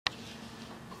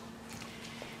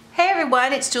Hey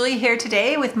everyone, it's Julie here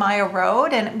today with Maya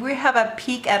Road, and we have a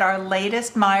peek at our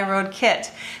latest Maya Road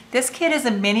kit. This kit is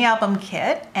a mini album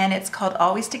kit and it's called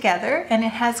Always Together, and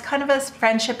it has kind of a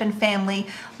friendship and family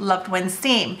loved ones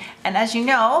theme. And as you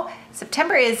know,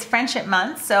 September is Friendship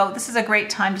Month, so this is a great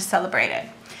time to celebrate it.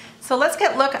 So let's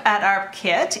get a look at our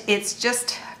kit. It's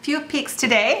just a few peeks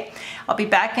today. I'll be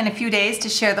back in a few days to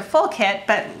share the full kit,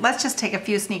 but let's just take a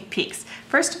few sneak peeks.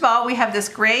 First of all, we have this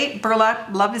great burlap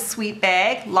Love is Sweet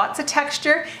bag, lots of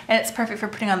texture, and it's perfect for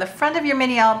putting on the front of your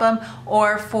mini album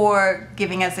or for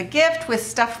giving as a gift with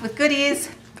stuff with goodies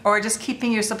or just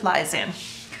keeping your supplies in.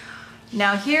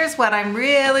 Now here's what I'm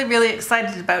really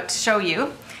excited about to show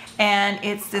you. And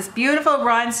it's this beautiful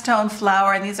rhinestone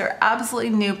flower, and these are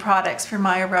absolutely new products for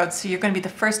Maya Road, so you're going to be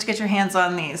the first to get your hands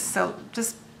on these. So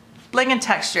just bling and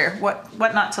texture, what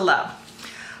not to love.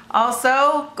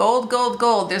 Also,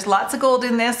 gold. There's lots of gold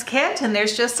in this kit, and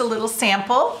there's just a little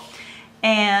sample.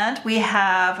 And we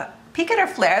have peek at our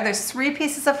flare. There's 3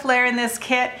 pieces of flare in this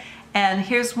kit, and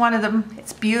here's one of them.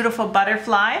 It's beautiful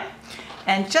butterfly.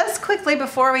 And just quickly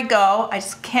before we go, I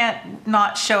just can't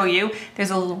not show you,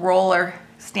 there's a little roller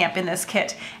stamp in this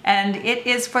kit, and it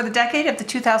is for the decade of the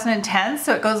 2010,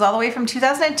 so it goes all the way from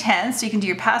 2010, so you can do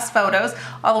your past photos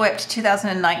all the way up to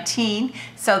 2019.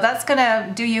 So that's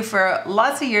gonna do you for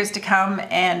lots of years to come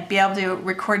and be able to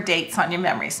record dates on your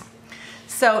memories.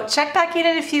 So check back in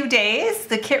a few days.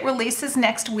 The kit releases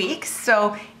next week,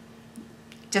 so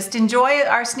just enjoy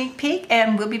our sneak peek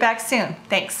and we'll be back soon.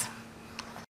 Thanks.